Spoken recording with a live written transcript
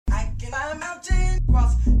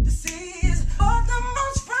across the seas. But the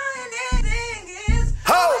most frightening thing is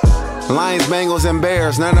Lions, Bengals, and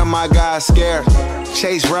Bears, none of my guys scared.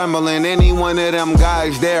 Chase rumbling, any one of them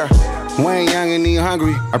guys there. Wayne Young and he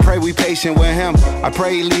hungry. I pray we patient with him. I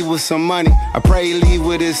pray he leave with some money. I pray he leave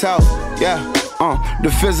with his health. Yeah,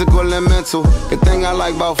 the physical and mental. The thing I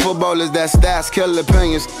like about football is that stats kill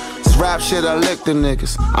opinions. This rap shit, I lick the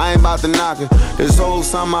niggas. I ain't about to knock it. This whole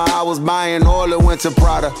summer I was buying all the winter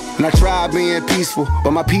Prada. And I tried being peaceful,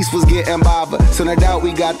 but my peace was getting bothered. So no doubt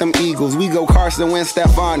we got them Eagles. We go Carson Wentz,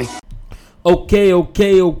 Stefani. Okay.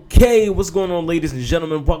 What's going on, ladies and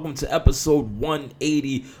gentlemen? Welcome to episode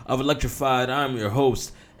 180 of Electrified. I'm your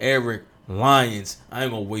host, Eric Lyons. I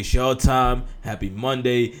ain't gonna waste y'all time. Happy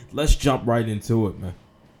Monday. Let's jump right into it, man.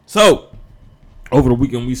 So, over the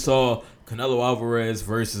weekend, we saw Canelo Alvarez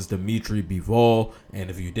versus Dimitri Bivol. And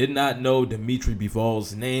if you did not know Dimitri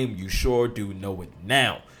Bivol's name, you sure do know it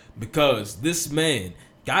now. Because this man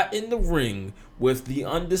got in the ring with the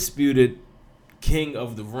undisputed king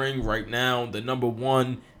of the ring right now, the number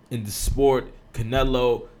one in the sport, Saul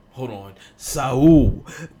Canelo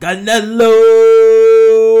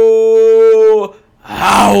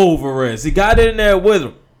Alvarez. He got in there with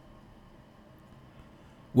him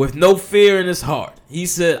with no fear in his heart. He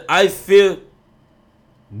said, I fear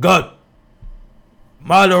God,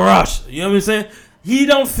 Mother Russia. You know what I'm saying? He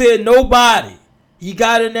don't fear nobody. He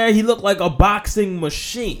got in there. He looked like a boxing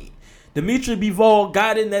machine. Dimitri Bivol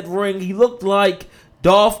got in that ring. He looked like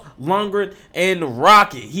Dolph Lundgren and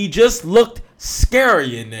Rocky. He just looked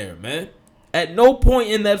scary in there, man. At no point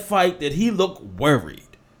in that fight did he look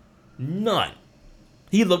worried. None.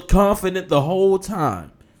 He looked confident the whole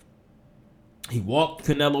time. He walked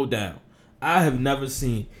Canelo down. I have never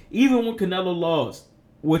seen, even when Canelo lost,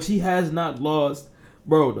 which he has not lost,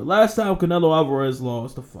 bro, the last time Canelo Alvarez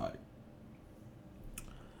lost a fight,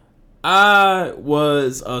 I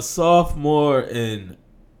was a sophomore in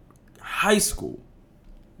high school.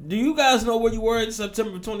 Do you guys know where you were in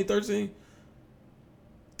September 2013?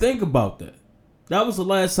 Think about that. That was the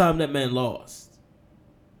last time that man lost.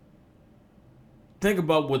 Think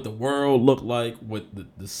about what the world looked like, what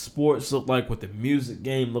the sports looked like, what the music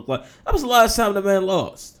game looked like. That was the last time that man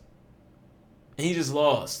lost. And he just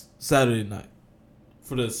lost Saturday night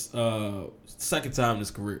for this second time in his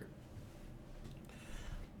career.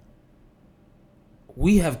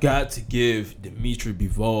 We have got to give Dimitri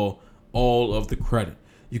Bivol all of the credit.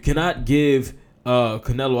 You cannot give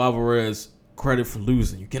Canelo Alvarez credit for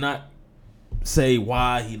losing. You cannot say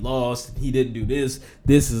why he lost. He didn't do this.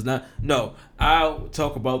 This is not. No, I'll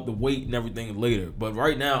talk about the weight and everything later. But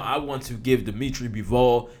right now, I want to give Dimitri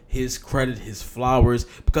Bivol his credit, his flowers,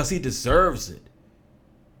 because he deserves it.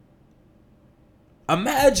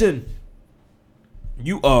 Imagine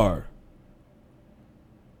you are,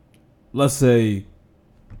 let's say,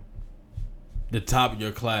 the top of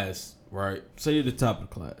your class, right? Say you're the top of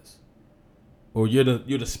the class, or you're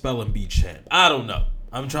the spelling bee champ. I don't know.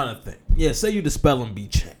 I'm trying to think. Yeah, say you're the spelling bee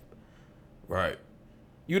champ, right?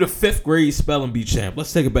 You're the 5th grade spelling bee champ.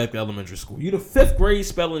 Let's take it back to elementary school. You're the 5th grade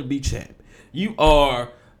spelling bee champ. You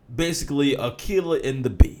are basically a killer in the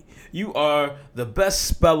bee. You are the best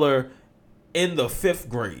speller in the 5th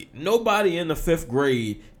grade. Nobody in the 5th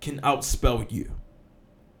grade can outspell you.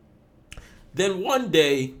 Then one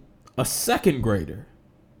day, a 2nd grader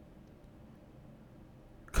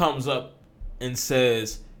comes up and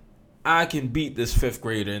says, I can beat this 5th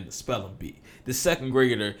grader in the spelling bee. The 2nd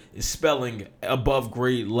grader is spelling above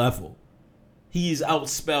grade level. He's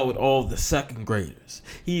outspelled all the 2nd graders.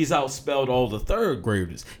 He's outspelled all the 3rd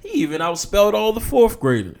graders. He even outspelled all the 4th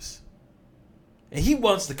graders. And he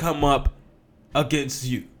wants to come up against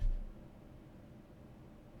you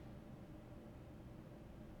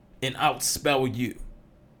and outspell you.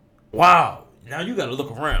 Wow. Now you got to look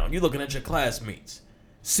around. You're looking at your classmates.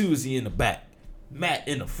 Susie in the back. Matt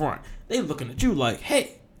in the front. They looking at you like,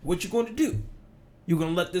 hey, what you going to do? You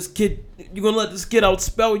going to let this kid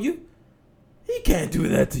outspell you? He can't do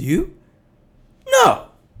that to you. No.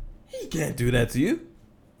 He can't do that to you.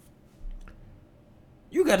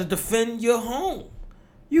 You got to defend your home.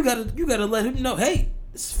 You got to let him know, hey,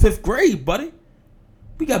 it's 5th grade, buddy.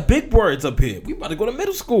 We got big words up here. We about to go to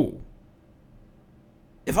middle school.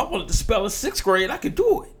 If I wanted to spell in 6th grade, I could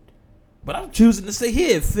do it. But I'm choosing to stay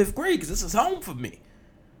here in 5th grade because this is home for me.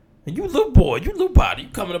 And you little boy, you little body, you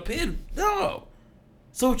coming up here? No.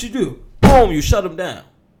 So what you do? Boom, you shut him down.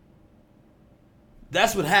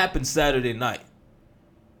 That's what happened Saturday night.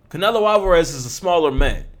 Canelo Alvarez is a smaller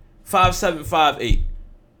man. 5'7", 5'8".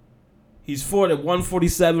 He's fought at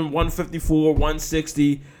 147, 154,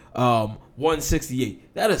 160,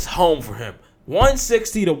 168. That is home for him.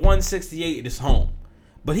 160 to 168 is home.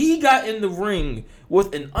 But he got in the ring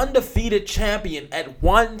with an undefeated champion at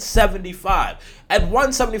 175. At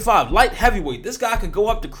 175, light heavyweight, this guy could go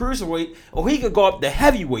up to cruiserweight or he could go up to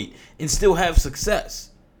heavyweight and still have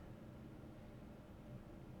success.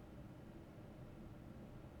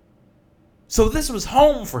 So this was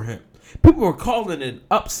home for him. People were calling it an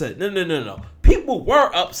upset. No. People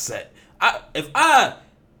were upset. If I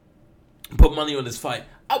put money on this fight,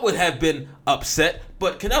 I would have been upset.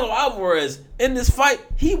 But Canelo Alvarez, in this fight,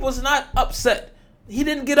 he was not upset. He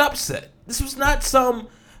didn't get upset. This was not some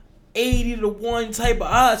 80-1 type of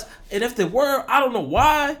odds. And if they were, I don't know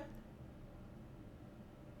why.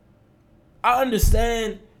 I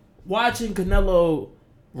understand watching Canelo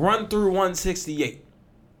run through 168.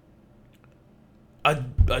 A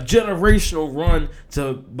generational run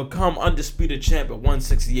to become undisputed champ at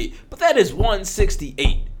 168. But that is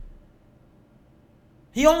 168.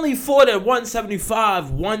 He only fought at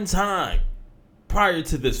 175 one time prior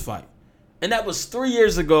to this fight. And that was 3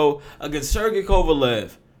 years ago against Sergey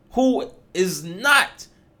Kovalev, who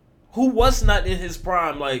was not in his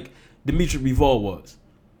prime like Dimitri Bivol was.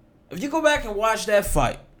 If you go back and watch that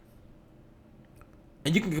fight,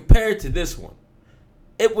 and you can compare it to this one,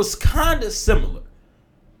 it was kind of similar.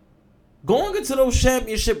 Going into those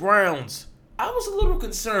championship rounds, I was a little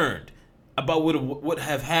concerned about what would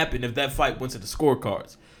have happened if that fight went to the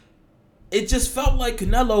scorecards. It just felt like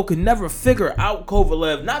Canelo could never figure out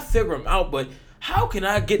Kovalev. Not figure him out, but how can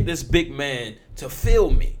I get this big man to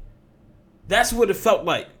feel me? That's what it felt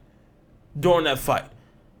like during that fight.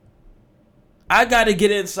 I got to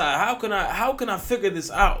get inside. How can I figure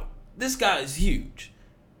this out? This guy is huge.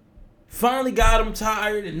 Finally got him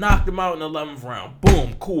tired and knocked him out in the 11th round.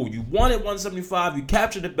 Boom, cool. You won at 175. You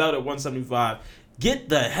captured the belt at 175. Get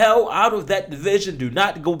the hell out of that division. Do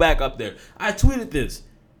not go back up there. I tweeted this.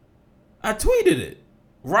 I tweeted it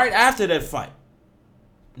right after that fight.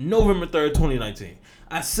 November 3rd, 2019.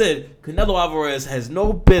 I said, Canelo Alvarez has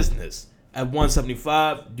no business at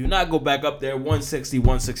 175. Do not go back up there. 160,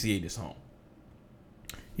 168 is home.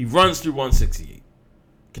 He runs through 168.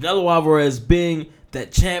 Canelo Alvarez being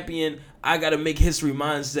that champion, I got to make history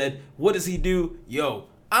mindset. What does he do? Yo,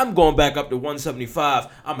 I'm going back up to 175.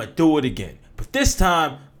 I'm going to do it again. But this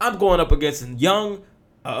time, I'm going up against a young,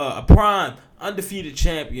 a prime, undefeated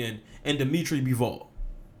champion in Dimitri Bivol.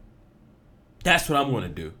 That's what I'm going to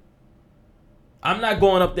do. I'm not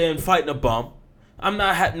going up there and fighting a bum. I'm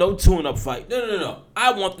not no tune-up fight. No.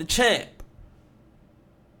 I want the champ.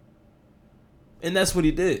 And that's what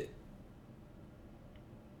he did.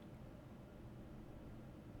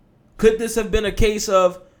 Could this have been a case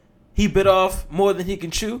of he bit off more than he can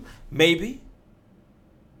chew? Maybe.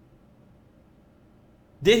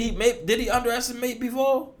 Did he underestimate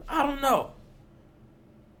Bivol? I don't know.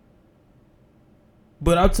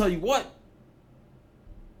 But I'll tell you what.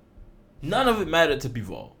 None of it mattered to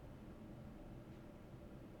Bivol.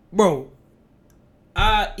 Bro,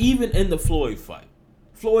 even in the Floyd fight,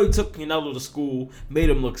 Floyd took Canelo to school, made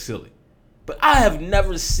him look silly. But I have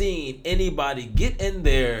never seen anybody get in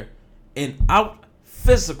there and out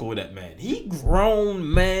physical that man. He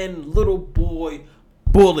grown man, little boy,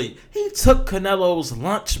 bully. He took Canelo's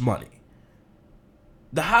lunch money.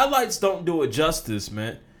 The highlights don't do it justice,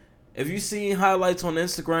 man. If you seen highlights on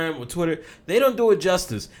Instagram or Twitter, they don't do it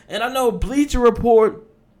justice. And I know Bleacher Report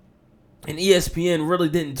and ESPN really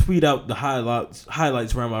didn't tweet out the highlights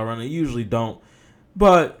round by round. They usually don't.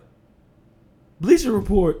 But Bleacher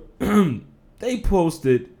Report, they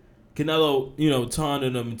posted Canelo,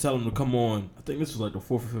 taunting him and telling him to come on. I think this was like the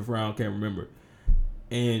 4th or 5th round, can't remember.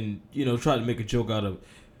 And, try to make a joke out of it.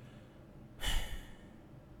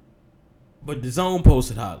 But DAZN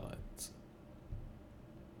posted highlights.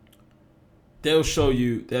 They'll show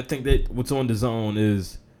you, I think that what's on DAZN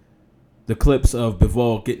is the clips of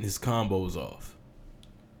Bivol getting his combos off.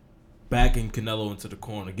 Backing Canelo into the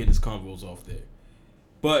corner, getting his combos off there.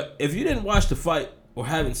 But if you didn't watch the fight or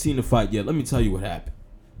haven't seen the fight yet, let me tell you what happened.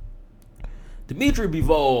 Dimitri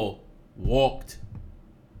Bivol walked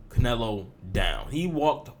Canelo down. He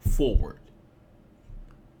walked forward.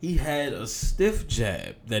 He had a stiff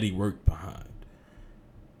jab that he worked behind.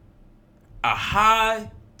 A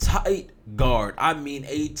high, tight guard. I mean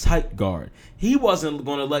a tight guard. He wasn't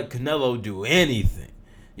going to let Canelo do anything.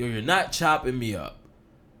 Yo, you're not chopping me up.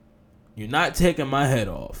 You're not taking my head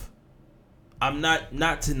off. I'm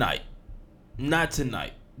not tonight. Not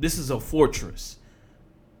tonight. This is a fortress.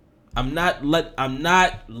 I'm not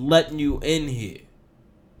letting you in here.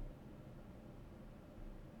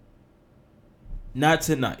 Not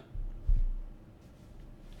tonight.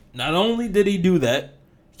 Not only did he do that,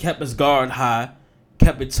 he kept his guard high,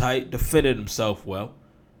 kept it tight, defended himself well.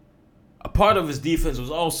 a part of his defense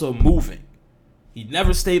was also moving. He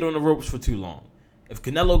never stayed on the ropes for too long. If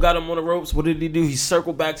Canelo got him on the ropes, what did he do? He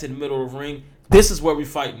circled back to the middle of the ring. This is where we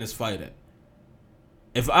fighting this fight at.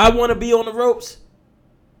 If I want to be on the ropes,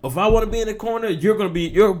 if I want to be in the corner,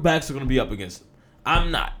 your backs are gonna be up against him.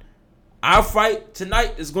 I'm not. Our fight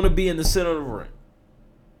tonight is gonna be in the center of the ring.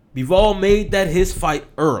 Bivol made that his fight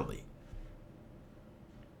early.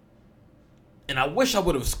 And I wish I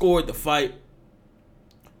would have scored the fight,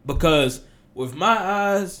 because with my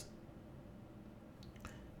eyes,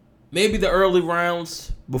 maybe the early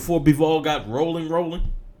rounds before Bivol got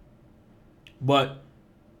rolling. But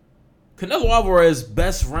Canelo Alvarez's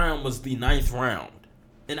best round was the 9th round.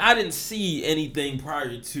 And I didn't see anything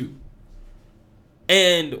prior to.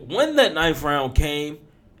 And when that 9th round came,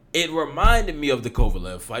 it reminded me of the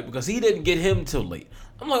Kovalev fight because he didn't get him till late.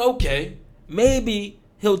 I'm like, okay, maybe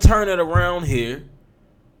he'll turn it around here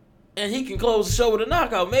and he can close the show with a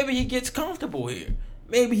knockout. Maybe he gets comfortable here.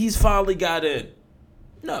 Maybe he's finally got in.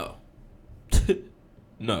 No.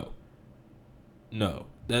 No.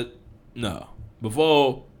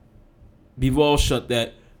 Bivol shut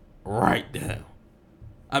that right down.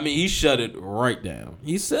 I mean, he shut it right down.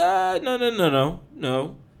 He said, no.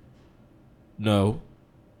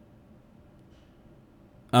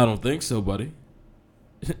 I don't think so, buddy.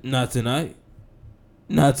 Not tonight.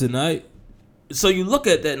 So you look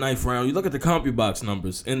at that 9th round, you look at the CompuBox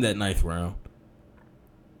numbers in that 9th round.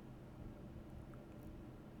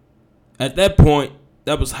 At that point,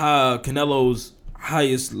 that was Canelo's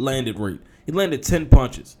highest landed rate. He landed 10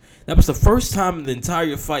 punches. That was the first time in the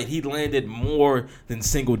entire fight he landed more than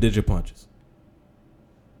single-digit punches.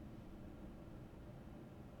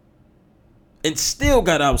 And still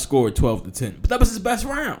got outscored 12-10. But that was his best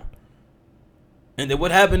round. And then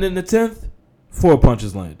what happened in the 10th? 4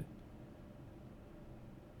 punches landed.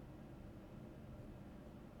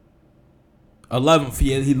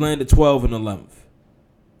 He landed 12 in 11th.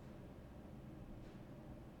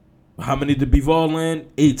 How many did Bivol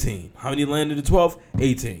land? 18. How many landed in 12th?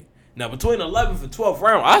 18. Now, between 11th and 12th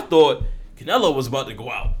round, I thought Canelo was about to go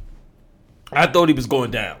out. I thought he was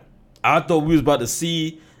going down. I thought we was about to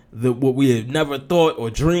see what we had never thought or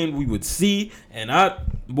dreamed we would see. And I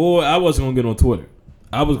wasn't going to get on Twitter.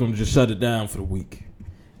 I was going to just shut it down for the week.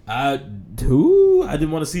 I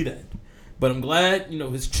didn't want to see that. But I'm glad,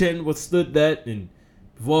 his chin withstood that, and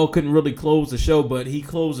Bivol couldn't really close the show, but he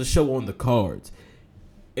closed the show on the cards.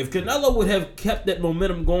 If Canelo would have kept that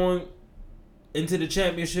momentum going into the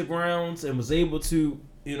championship rounds and was able to,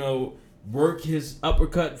 work his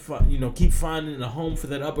uppercut, keep finding a home for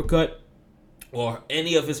that uppercut or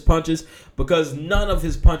any of his punches, because none of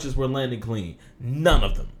his punches were landing clean. None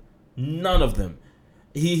of them.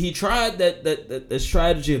 He tried that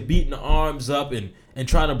strategy of beating the arms up and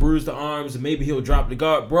trying to bruise the arms, and maybe he'll drop the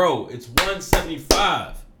guard. Bro, it's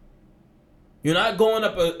 175. You're not going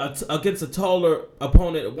up against a taller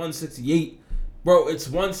opponent at 168. Bro, it's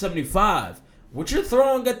 175. What you're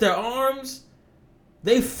throwing at their arms,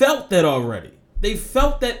 they felt that already. They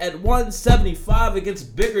felt that at 175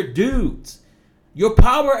 against bigger dudes. Your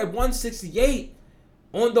power at 168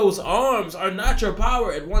 on those arms are not your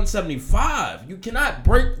power at 175. You cannot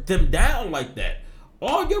break them down like that.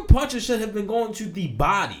 All your punches should have been going to the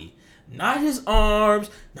body. Not his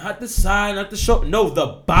arms, not the side, not the shoulder. No,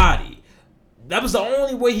 the body. That was the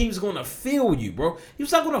only way he was going to feel you, bro. He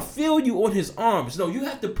was not going to feel you on his arms. No, you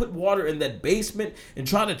have to put water in that basement and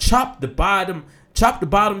try to chop the bottom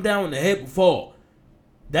down and the head will fall.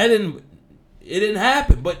 It didn't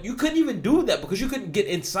happen. But you couldn't even do that because you couldn't get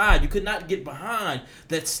inside. You could not get behind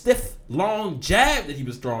that stiff, long jab that he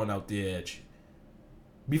was throwing out there at you.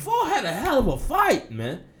 Bivol had a hell of a fight,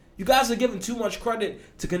 man. You guys are giving too much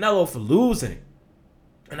credit to Canelo for losing.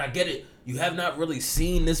 And I get it. You have not really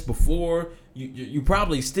seen this before. You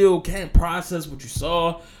probably still can't process what you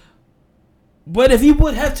saw. But if he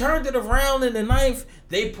would have turned it around in the 9th,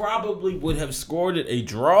 they probably would have scored it a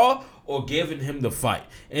draw or given him the fight.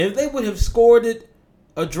 And if they would have scored it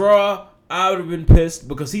a draw, I would have been pissed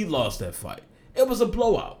because he lost that fight. It was a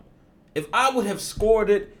blowout. If I would have scored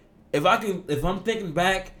it, if I'm thinking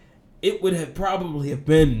back, it would have probably have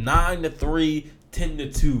been 9-3,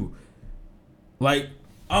 10-2. Like,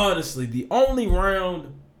 honestly, the only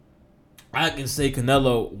round I can say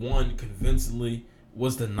Canelo won convincingly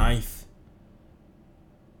was the 9th.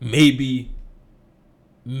 Maybe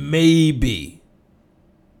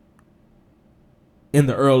in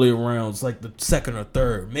the earlier rounds, like the 2nd or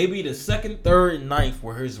 3rd. Maybe the 2nd, 3rd, and 9th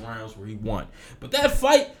were his rounds where he won. But that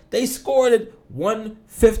fight, they scored it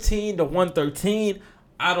 115-113.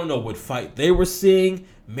 I don't know what fight they were seeing.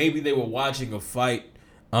 Maybe they were watching a fight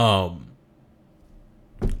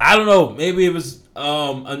I don't know. Maybe it was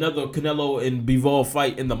another Canelo and Bivol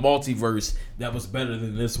fight in the multiverse that was better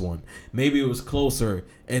than this one. Maybe it was closer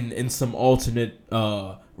in some alternate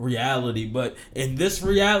reality. But in this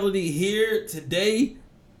reality here today,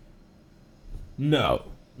 no.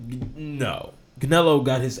 Canelo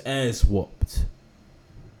got his ass whooped.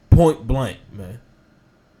 Point blank, man.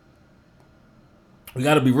 We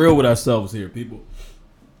got to be real with ourselves here, people.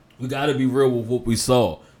 We got to be real with what we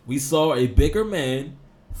saw. We saw a bigger man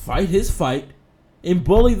fight his fight and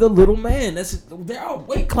bully the little man. There are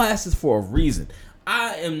weight classes for a reason.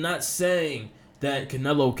 I am not saying that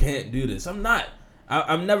Canelo can't do this. I'm not.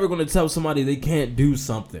 I'm never going to tell somebody they can't do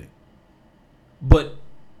something. But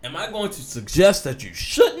am I going to suggest that you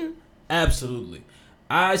shouldn't? Absolutely.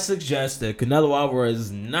 I suggest that Canelo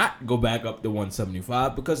Alvarez not go back up to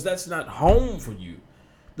 175 because that's not home for you.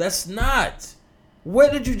 That's not.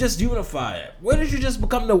 Where did you just unify at? Where did you just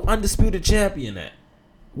become the undisputed champion at?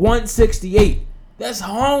 168. That's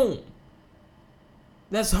home.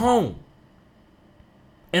 That's home.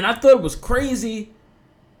 And I thought it was crazy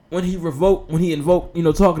when he invoked,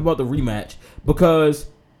 talking about the rematch, because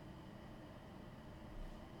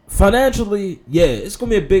financially, yeah, it's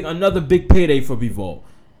gonna be another big payday for Bivol.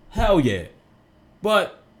 Hell yeah.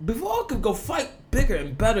 But Bivol could go fight bigger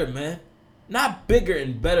and better, man. Not bigger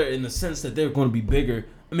and better in the sense that they're gonna be bigger.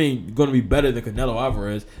 I mean, gonna be better than Canelo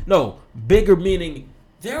Alvarez. No, bigger meaning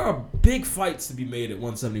there are big fights to be made at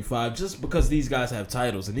 175 just because these guys have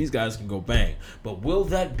titles and these guys can go bang. But will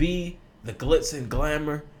that be the glitz and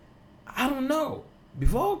glamour? I don't know.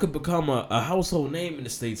 Bivol could become a household name in the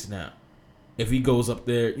States now. If he goes up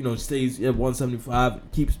there, stays at 175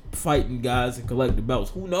 and keeps fighting guys and collecting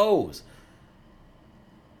belts. Who knows?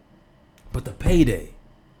 But the payday,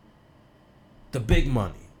 the big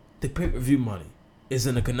money, the pay-per-view money is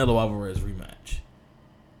in the Canelo Alvarez rematch.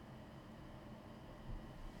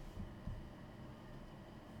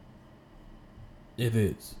 It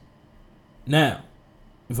is. Now,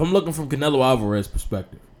 if I'm looking from Canelo Alvarez's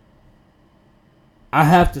perspective, I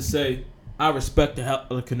have to say I respect the hell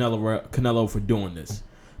of Canelo for doing this,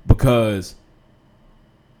 because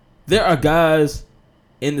there are guys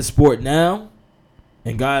in the sport now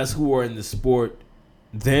and guys who are in the sport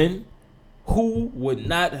then who would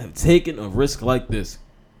not have taken a risk like this.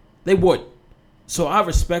 They wouldn't. So I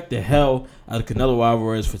respect the hell out of Canelo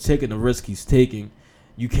Alvarez for taking the risk he's taking.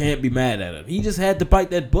 You can't be mad at him. He just had to bite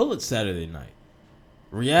that bullet Saturday night.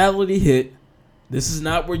 Reality hit. This is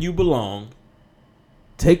not where you belong.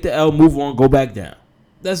 Take the L, move on, go back down.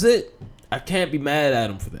 That's it. I can't be mad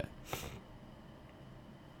at him for that.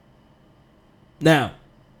 Now,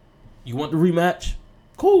 you want the rematch?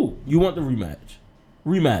 Cool. You want the rematch.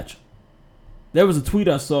 Rematch. There was a tweet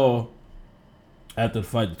I saw after the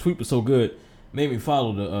fight. The tweet was so good, made me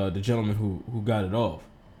follow the gentleman who got it off.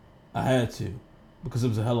 I had to, because it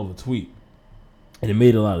was a hell of a tweet. And it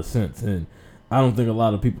made a lot of sense. And I don't think a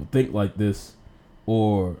lot of people think like this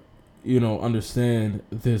or understand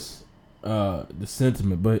this the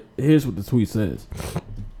sentiment. But here's what the tweet says.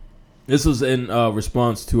 This was in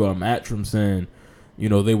response to Atram saying,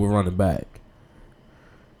 they were running back.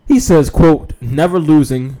 He says, quote, "Never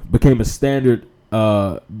losing became a standard.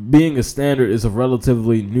 Being a standard is a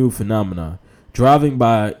relatively new phenomenon. Driving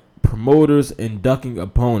by promoters and ducking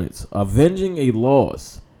opponents. Avenging a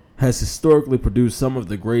loss has historically produced some of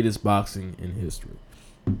the greatest boxing in history."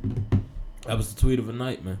 That was the tweet of the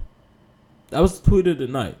night, man. That was the tweet of the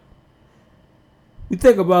night. We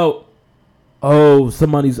think about,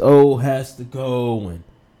 somebody's has to go, and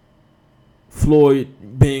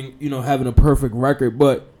Floyd being, having a perfect record,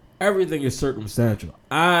 but everything is circumstantial.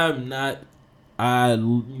 You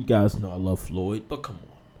guys know I love Floyd, but come on.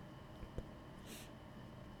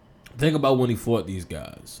 Think about when he fought these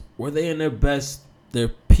guys. Were they in their best, their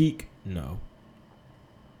peak? No.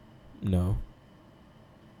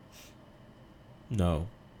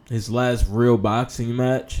 His last real boxing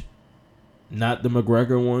match, not the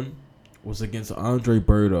McGregor one, was against Andre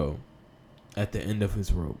Berto at the end of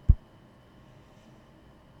his rope.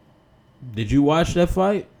 Did you watch that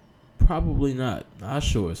fight? Probably not. I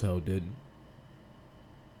sure as hell didn't.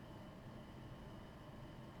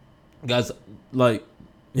 Guys,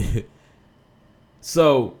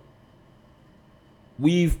 so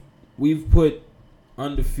we've put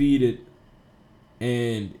undefeated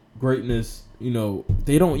and greatness,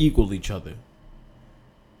 they don't equal each other.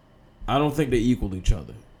 I don't think they equal each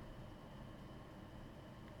other.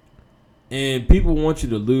 And people want you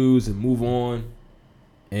to lose and move on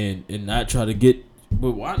and not try to get,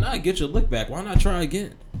 but why not get your lick back? Why not try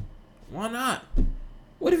again? Why not?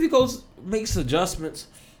 What if he makes adjustments?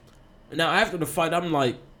 Now after the fight, I'm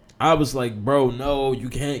like, I was like, bro, no, you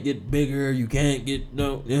can't get bigger. You can't get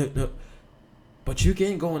no. But you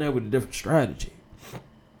can't go in there with a different strategy.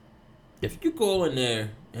 If you go in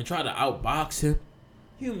there and try to outbox him,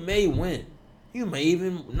 you may win. You may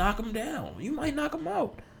even knock him down. You might knock him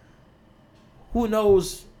out. Who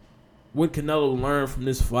knows what Canelo learned from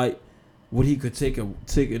this fight, what he could take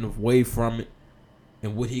away from it,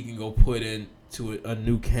 and what he can go put into a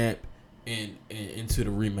new camp and into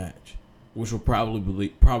the rematch, which will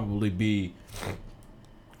probably be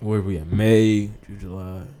where are we at? May, June,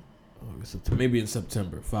 July, August, September, maybe in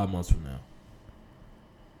September, 5 months from now.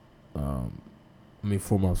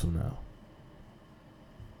 4 months from now.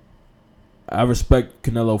 I respect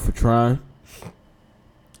Canelo for trying,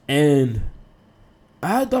 and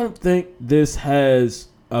I don't think this has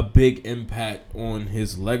a big impact on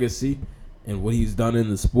his legacy and what he's done in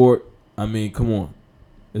the sport. I mean, come on.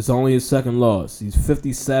 It's only his second loss. He's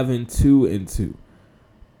 57-2-2.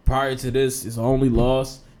 Prior to this, his only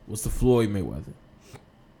loss was to Floyd Mayweather.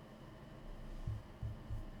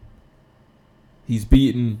 He's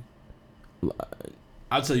beaten.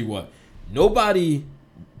 I'll tell you what. Nobody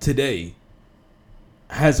today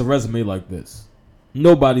has a resume like this.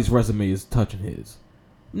 Nobody's resume is touching his.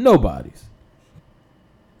 Nobody's.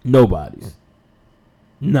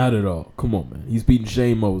 Not at all. Come on, man. He's beaten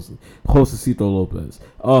Shane Mosley, Josecito Lopez,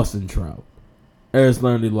 Austin Trout,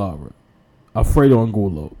 Erislandy Lara, Alfredo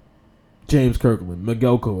Angulo, James Kirkland,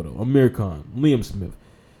 Miguel Cotto, Amir Khan, Liam Smith,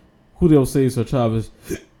 Julio Cesar Chavez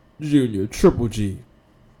Jr., Triple G,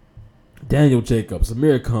 Daniel Jacobs,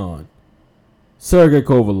 Amir Khan, Sergey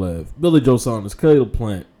Kovalev, Billy Joe Saunders, Caleb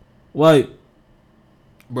Plant. Like,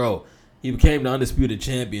 bro, he became the undisputed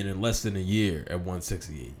champion in less than a year at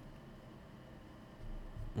 168.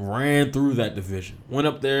 Ran through that division. Went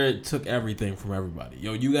up there and took everything from everybody.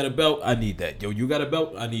 Yo, you got a belt? I need that. Yo, you got a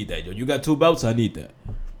belt? I need that. Yo, you got 2 belts? I need that.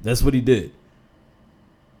 That's what he did.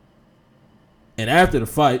 And after the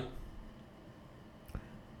fight,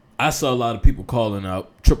 I saw a lot of people calling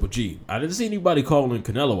out Triple G. I didn't see anybody calling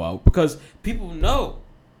Canelo out because people know.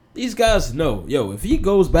 These guys know. Yo, if he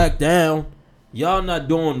goes back down, y'all not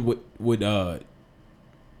doing what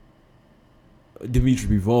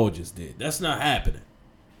Dimitri Bivol just did. That's not happening.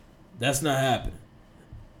 That's not happening.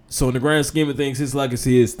 So in the grand scheme of things, his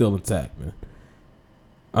legacy is still intact, man.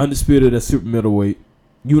 Undisputed at super middleweight,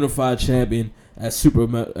 unified champion at super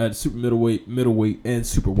middleweight, and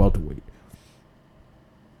super welterweight.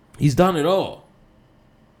 He's done it all.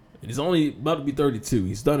 And he's only about to be 32.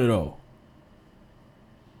 He's done it all.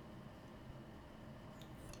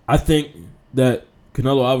 I think that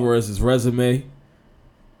Canelo Alvarez's resume,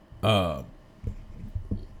 when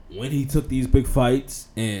he took these big fights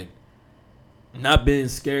and not being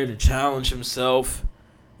scared to challenge himself,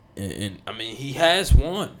 and I mean, he has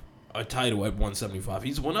won a title at 175.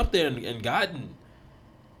 He's went up there and gotten.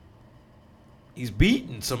 He's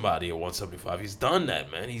beaten somebody at 175. He's done that,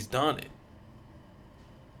 man. He's done it.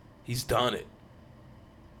 He's done it.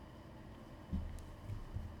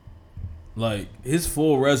 Like, his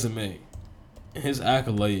full resume and his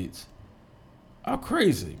accolades are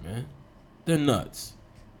crazy, man. They're nuts.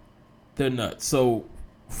 They're nuts. So,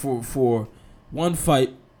 for one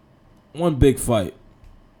fight, one big fight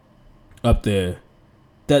up there,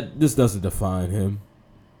 this doesn't define him.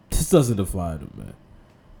 This doesn't define him, man.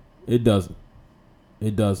 It doesn't.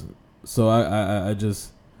 It doesn't. So I don't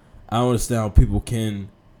understand how people can,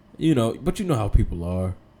 but you know how people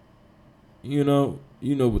are. You know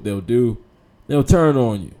what they'll do. They'll turn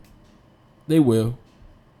on you. They will.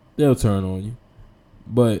 They'll turn on you.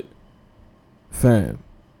 But, fam,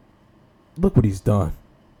 look what he's done.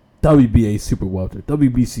 WBA Super Welter,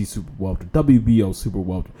 WBC Super Welter, WBO Super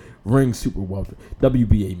Welter, Ring Super Welter,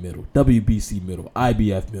 WBA Middle, WBC Middle,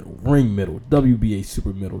 IBF Middle, Ring Middle, WBA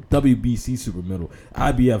Super Middle, WBC Super Middle,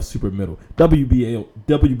 IBF Super Middle,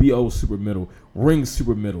 WBO Super Middle, Ring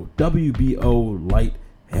Super Middle, WBO Light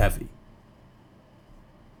Heavy.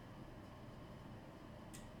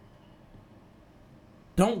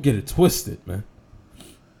 Don't get it twisted, man.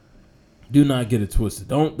 Do not get it twisted.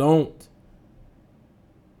 Don't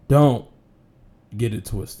get it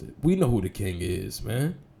twisted. We know who the king is,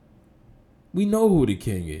 man. We know who the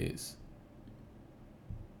king is.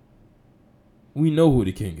 We know who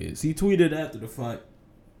the king is. He tweeted after the fight,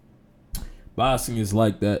 boxing is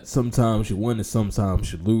like that. Sometimes you win and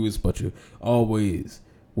sometimes you lose, but you're always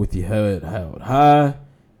with your head held high.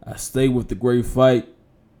 I stay with the great fight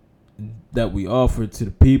that we offered to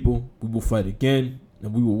the people. We will fight again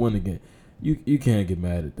and we will win again. You can't get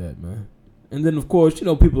mad at that, man. And then, of course,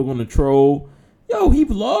 people are going to troll. Yo, he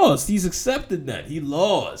lost. He's accepted that. He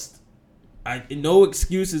lost. No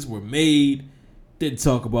excuses were made. Didn't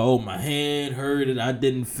talk about, oh, my hand hurt and I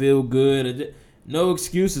didn't feel good. No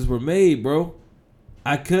excuses were made, bro.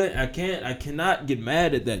 I cannot get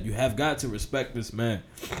mad at that. You have got to respect this man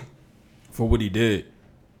for what he did.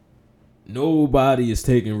 Nobody is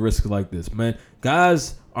taking risks like this, man.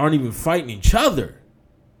 Guys aren't even fighting each other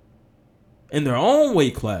in their own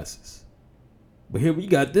weight classes. But here we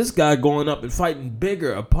got this guy going up and fighting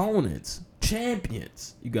bigger opponents,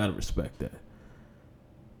 champions. You got to respect that.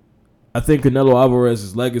 I think Canelo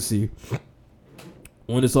Alvarez's legacy,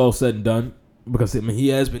 when it's all said and done, because he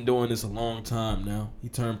has been doing this a long time now. He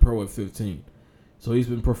turned pro at 15. So he's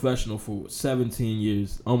been professional for 17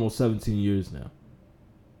 years, almost 17 years now.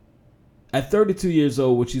 At 32 years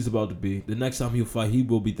old, which he's about to be, the next time he'll fight, he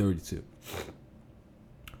will be 32.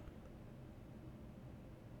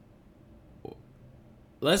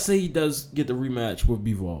 Let's say he does get the rematch with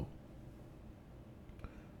Bivol.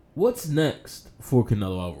 What's next for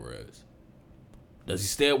Canelo Alvarez? Does he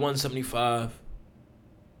stay at 175?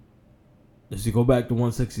 Does he go back to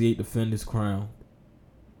 168 to defend his crown?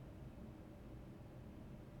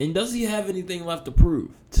 And does he have anything left to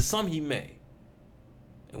prove? To some, he may.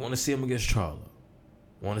 They want to see him against Charlo.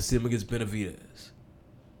 Want to see him against Benavidez.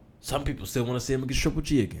 Some people still want to see him against Triple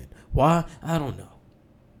G again. Why? I don't know.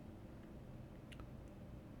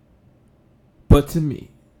 But to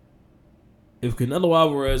me, if Canelo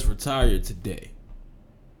Alvarez retired today,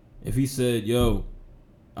 if he said, yo,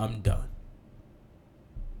 I'm done,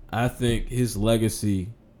 I think his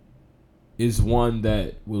legacy is one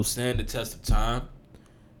that will stand the test of time.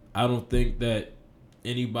 I don't think that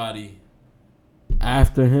anybody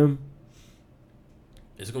after him,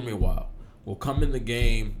 it's going to be a while, will come in the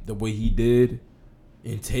game the way he did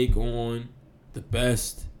and take on the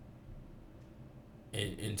best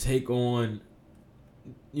and take on,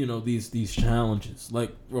 you know, these challenges.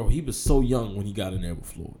 Like, bro, he was so young when he got in there with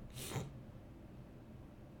Floyd.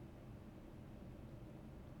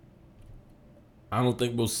 I don't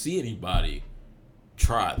think we'll see anybody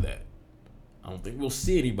try that. I don't think we'll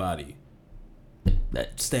see anybody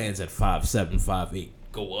that stands at 5'7", 5'8",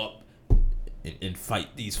 go up and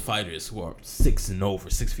fight these fighters who are 6 feet and over.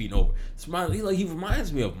 He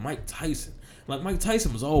reminds me of Mike Tyson. Like, Mike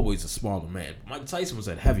Tyson was always a smaller man. Mike Tyson was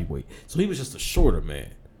at heavyweight, so he was just a shorter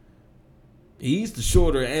man. He's the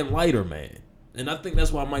shorter and lighter man. And I think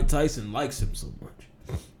that's why Mike Tyson likes him so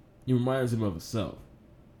much. He reminds him of himself.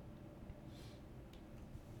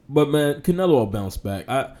 But, man, Canelo will bounce back.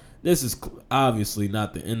 This is obviously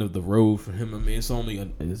not the end of the road for him. I mean, it's only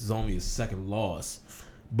his second loss.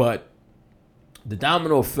 But the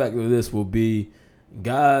domino effect of this will be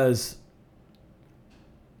guys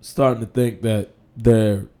starting to think that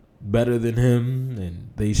they're better than him and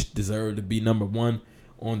they deserve to be number one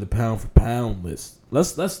on the pound for pound list.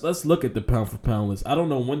 Let's look at the pound for pound list. I don't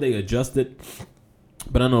know when they adjusted,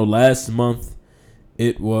 but I know last month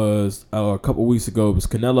it was a couple weeks ago. It was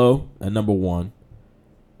Canelo at number 1,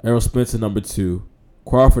 Errol Spence at number 2,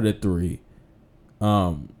 Crawford at 3,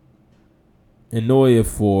 Inoue at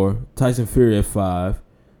 4, Tyson Fury at 5,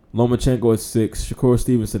 Lomachenko at 6, Shakur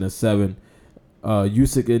Stevenson at 7,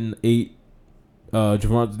 Usyk at 8,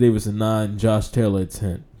 Gervonta Davis at 9, Josh Taylor at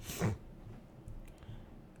 10.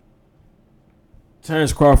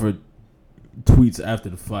 Terrence Crawford tweets after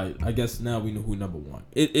the fight, I guess now we know who number 1.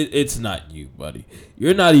 It's not you, buddy.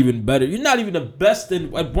 You're not even better. You're not even the best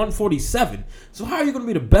at 147. So how are you going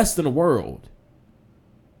to be the best in the world?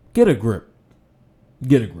 Get a grip.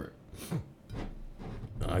 Get a grip.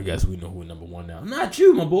 I guess we know who number 1 now. Not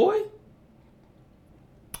you, my boy.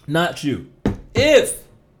 Not you. If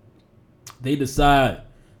they decide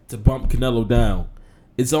to bump Canelo down,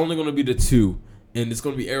 it's only going to be the 2, and it's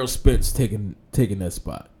going to be Errol Spence taking that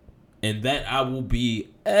spot. And that I'll be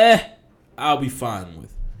fine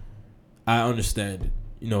with. I understand it.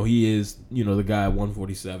 You know, he is, the guy at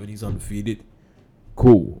 147. He's undefeated.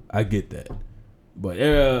 Cool. I get that. But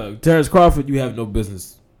Terrence Crawford, you have no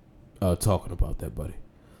business talking about that, buddy.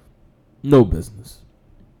 No business.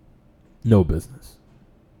 No business.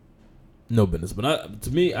 No business. But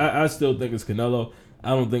to me, I still think it's Canelo. I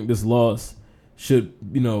don't think this loss should,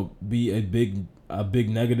 be a big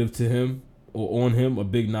negative to him. Or on him, a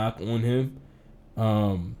big knock on him,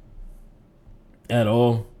 at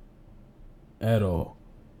all.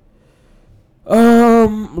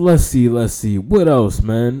 Let's see. What else,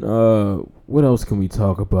 man? What else can we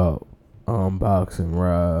talk about? Boxing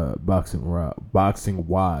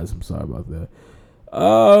wise. I'm sorry about that.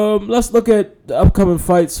 Let's look at the upcoming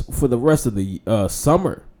fights for the rest of the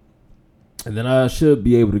summer, and then I should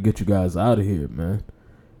be able to get you guys out of here, man.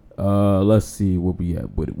 Let's see where we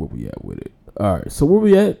at with it. All right, so where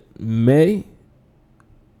we at? May.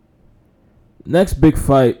 Next big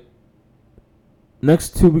fight.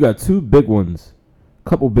 Next two, we got two big ones.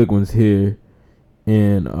 Couple big ones here.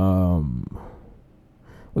 And,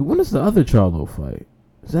 wait, when is the other Charlo fight?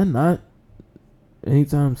 Is that not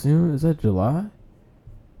anytime soon? Is that July?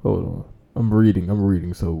 Hold on. I'm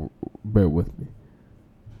reading, so bear with me.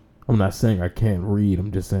 I'm not saying I can't read.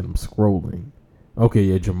 I'm just saying I'm scrolling. Okay,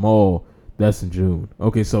 yeah, Jamal, that's in June.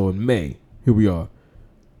 Okay, so in May, here we are.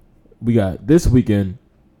 We got this weekend,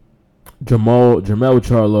 Jamel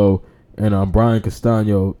Charlo and Brian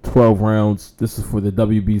Castano, 12 rounds. This is for the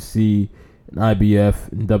WBC and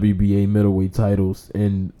IBF and WBA middleweight titles.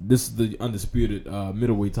 And this is the undisputed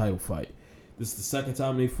middleweight title fight. This is the second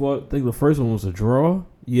time they fought. I think the first one was a draw.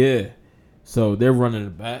 Yeah. So they're running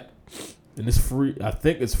it back. And it's free. I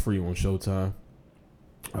think it's free on Showtime.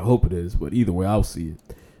 I hope it is. But either way, I'll see it.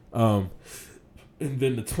 And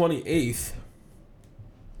then the 28th,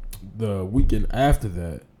 the weekend after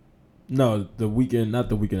that. No, the weekend, not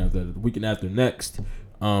the weekend after that. The weekend after next.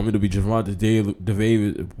 It'll be Gervonta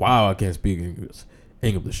Davis. Wow, I can't speak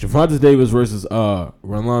English. Gervonta Davis versus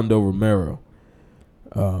Rolando Romero.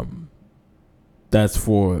 That's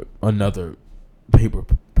for another paper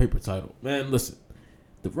title. Man, listen,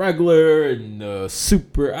 the regular and the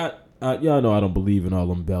super. Y'all know I don't believe in all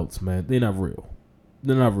them belts, man. They're not real.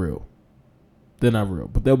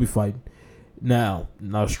 But they'll be fighting. Now,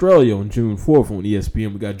 in Australia on June 4th on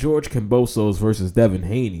ESPN, we got George Kambosos versus Devin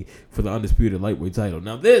Haney for the undisputed lightweight title.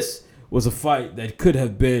 Now, this was a fight that could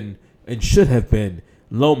have been and should have been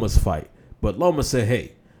Loma's fight. But Loma said,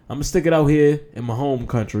 hey, I'm going to stick it out here in my home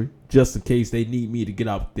country just in case they need me to get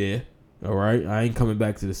out there. All right? I ain't coming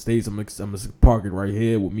back to the States. I'm going to park it right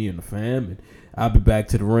here with me and the fam, and I'll be back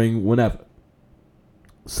to the ring whenever.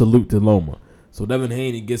 Salute to Loma. So Devin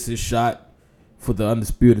Haney gets his shot for the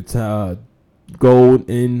undisputed gold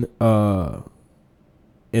in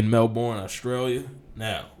Melbourne, Australia.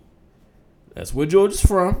 Now, that's where George is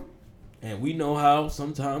from, and we know how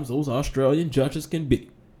sometimes those Australian judges can be.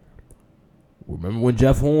 Remember when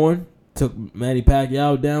Jeff Horn took Manny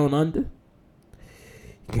Pacquiao down under?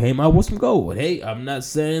 He came out with some gold. Hey, I'm not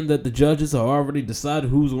saying that the judges are already decided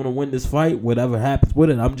who's going to win this fight, whatever happens with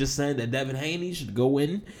it. I'm just saying that Devin Haney should go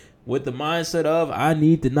in with the mindset of, I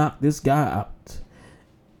need to knock this guy out.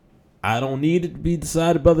 I don't need it to be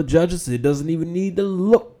decided by the judges. It doesn't even need to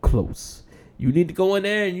look close. You need to go in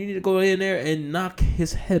there and knock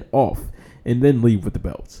his head off and then leave with the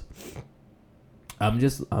belts. I'm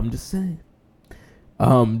just saying.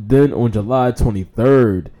 Then on July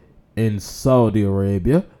 23rd in Saudi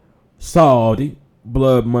Arabia,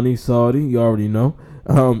 Blood Money Saudi, you already know.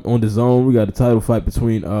 On the zone, we got a title fight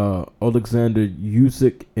between Alexander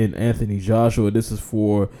Usyk and Anthony Joshua. This is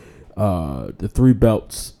for the 3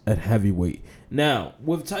 belts at heavyweight. Now,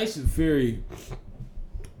 with Tyson Fury,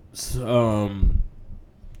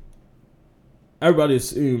 everybody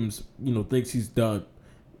assumes, thinks he's done,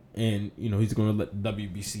 and he's going to let the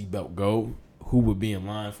WBC belt go. Who would be in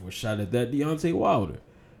line for a shot at that? Deontay Wilder.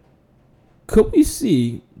 Could we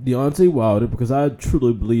see Deontay Wilder, because I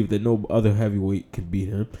truly believe that no other heavyweight could beat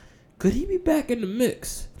him, could he be back in the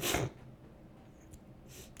mix?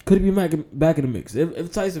 Could he be back in the mix?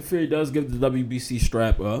 If Tyson Fury does give the WBC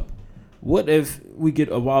strap up, what if we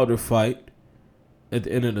get a Wilder fight at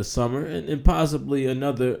the end of the summer and possibly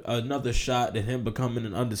another shot at him becoming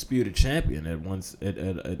an undisputed champion at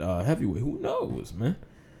heavyweight? Who knows, man?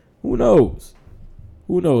 Who knows?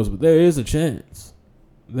 But there is a chance.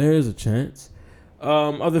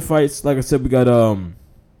 Other fights, like I said, we got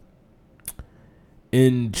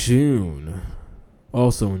in June.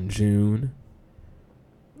 Also in June.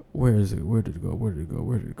 Where is it? Where did it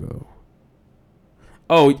go?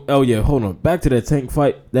 Oh yeah, hold on. Back to that Tank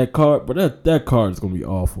fight, that card, but that card is gonna be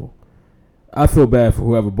awful. I feel bad for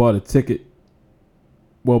whoever bought a ticket.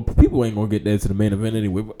 Well, people ain't gonna get there to the main event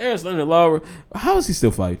anyway. But Erislandy Lara, how is he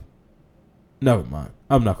still fighting? Never mind.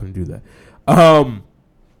 I'm not gonna do that.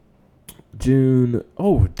 June.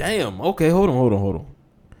 Oh damn. Okay, hold on.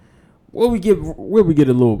 Where we get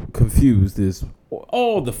a little confused is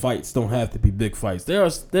all the fights don't have to be big fights.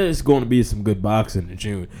 There's going to be some good boxing in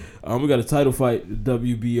June. We got a title fight,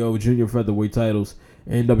 WBO junior featherweight titles,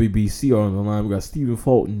 and WBC are on the line. We got Stephen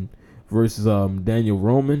Fulton versus Daniel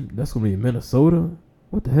Roman. That's going to be in Minnesota.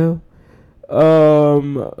 What the hell?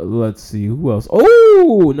 Let's see who else.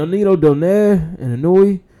 Oh, Nonito Donaire and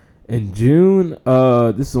Inouye in June.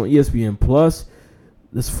 This is on ESPN Plus.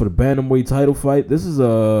 This is for the bantamweight title fight. This is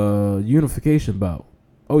a unification bout.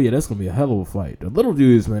 Oh yeah, that's gonna be a hell of a fight. The little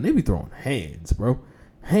dudes, man, they be throwing hands, bro.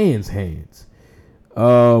 Hands.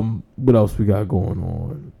 What else we got going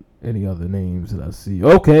on? Any other names that I see?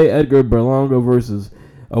 Okay, Edgar Berlanga versus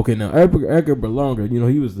Okay, now Edgar Berlanga,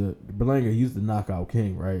 he was he's the knockout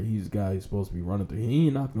king, right? He's the guy who's supposed to be running through. He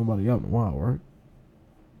ain't knocked nobody out in a while, right?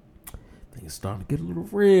 I think it's starting to get a little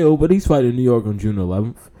real, but he's fighting in New York on June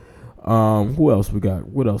 11th. Who else we got?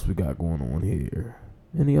 What else we got going on here?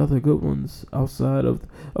 Any other good ones outside of?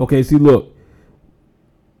 Okay, see, look,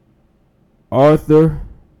 Arthur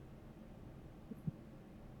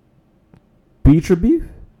Beecherbeef,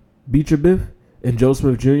 and Joe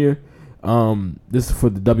Smith Jr. This is for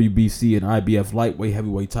the WBC and IBF lightweight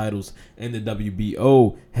heavyweight titles and the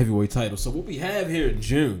WBO heavyweight title. So what we have here in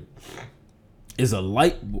June is a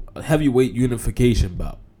light heavyweight unification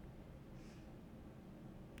bout.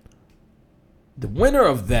 The winner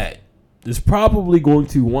of that is probably going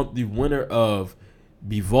to want the winner of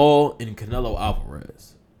Bivol and Canelo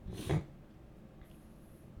Alvarez.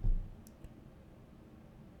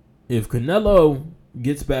 If Canelo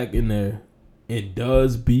gets back in there and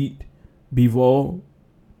does beat Bivol,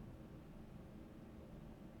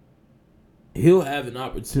 he'll have an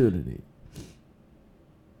opportunity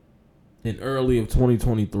in early of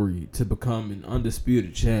 2023 to become an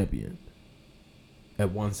undisputed champion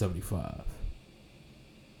at 175.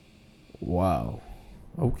 Wow.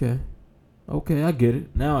 Okay, I get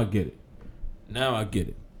it. Now I get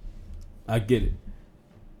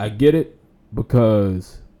it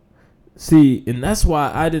because, see, and that's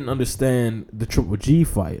why I didn't understand the Triple G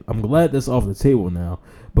fight. I'm glad that's off the table now,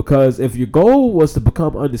 because if your goal was to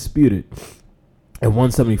become undisputed at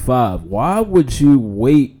 175, why would you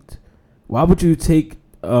wait? Why would you take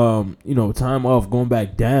time off going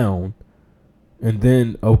back down and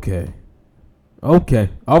then okay,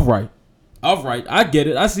 all right, I get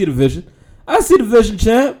it. I see the vision,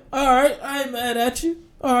 champ. All right, I ain't mad at you.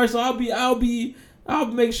 All right, so I'll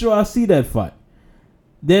make sure I see that fight.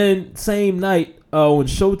 Then same night on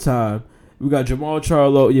Showtime, we got Jamal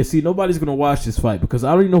Charlo. Yeah, see, nobody's gonna watch this fight because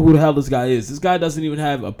I don't even know who the hell this guy is. This guy doesn't even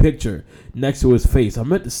have a picture next to his face. I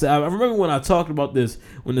meant to say, I remember when I talked about this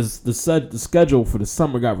when the schedule for the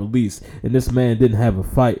summer got released, and this man didn't have a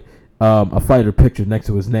fighter picture next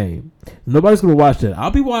to his name. Nobody's gonna watch that.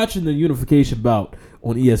 I'll be watching the unification bout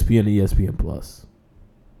on ESPN and ESPN Plus.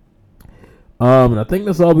 And I think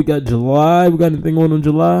that's all we got. July, we got anything on in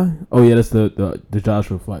July? Oh yeah, that's the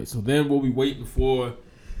Joshua fight. So then we'll be waiting for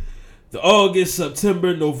the August,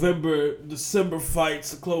 September, November, December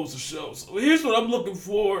fights to close the show. So here's what I'm looking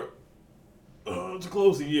for to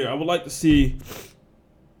close the year. I would like to see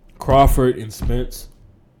Crawford and Spence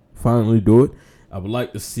finally do it. I would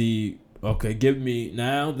like to see, give me,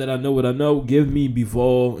 now that I know what I know, give me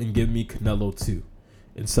Bivol and give me Canelo 2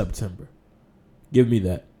 in September. Give me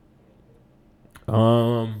that.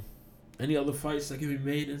 Any other fights that can be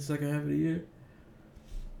made in the second half of the year?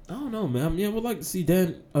 I don't know, man. I would like to see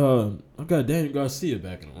I've got Daniel Garcia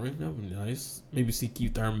back in the ring. That would be nice. Maybe see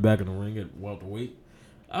Keith Thurman back in the ring at welterweight.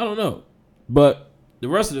 I don't know. But the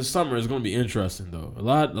rest of the summer is going to be interesting, though. A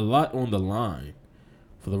lot on the line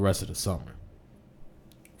for the rest of the summer.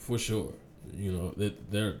 For sure.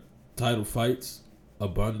 Their title fights, an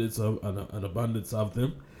abundance of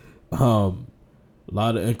them. A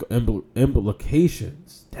lot of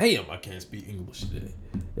implications. Damn, I can't speak English today.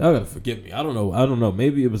 Y'all gotta forgive me. I don't know.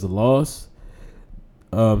 Maybe it was a loss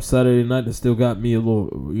Saturday night that still got me a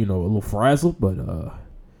little frazzled. But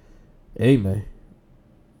hey, man.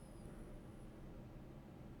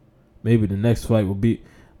 Maybe the next fight will be.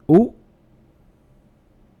 Ooh.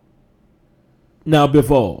 Now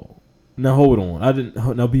Bivol. Now hold on.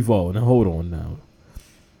 Now Bivol. Now hold on.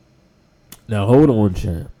 Now hold on,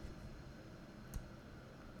 champ.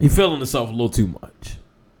 He feeling himself a little too much.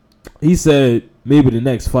 He said maybe the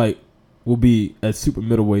next fight will be at super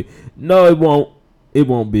middleweight. No, it won't. It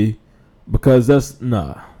won't be. Because that's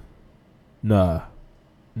nah. But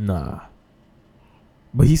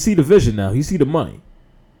he see the vision now. He see the money.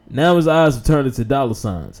 Now his eyes have turned into dollar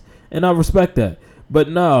signs. And I respect that. But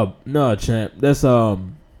nah, champ. That's that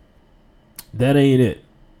ain't it.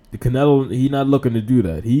 The Canelo, he not looking to do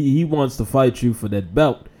that. He wants to fight you for that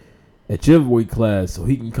belt at your weight class so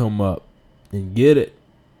he can come up and get it.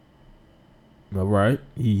 All right?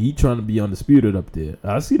 He trying to be undisputed up there.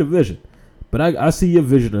 I see the vision. But I see your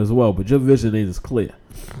vision as well, but your vision ain't as clear.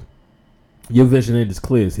 Your vision ain't as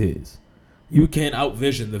clear as his. You can't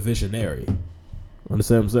outvision the visionary.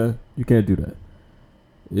 Understand what I'm saying? You can't do that.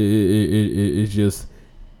 It's just,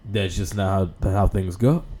 that's just not how things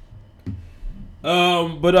go.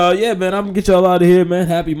 Yeah, man, I'm gonna get y'all out of here, man.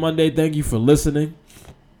 Happy Monday. Thank you for listening.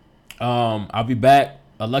 I'll be back.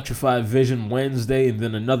 Electrified Vision Wednesday, and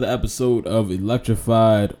then another episode of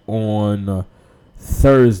Electrified on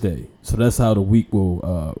Thursday. So that's how the week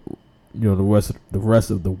will, the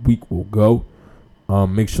rest of the week will go.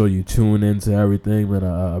 Make sure you tune into everything, man.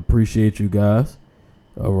 I appreciate you guys.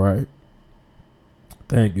 All right.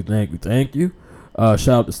 Thank you. Shout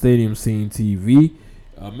out to Stadium Scene TV.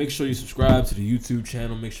 Make sure you subscribe to the YouTube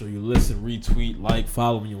channel. Make sure you listen, retweet, like,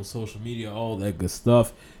 follow me on social media, all that good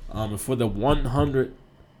stuff. And for the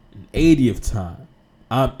 180th time,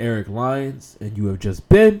 I'm Eric Lyons, and you have just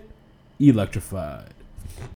been electrified.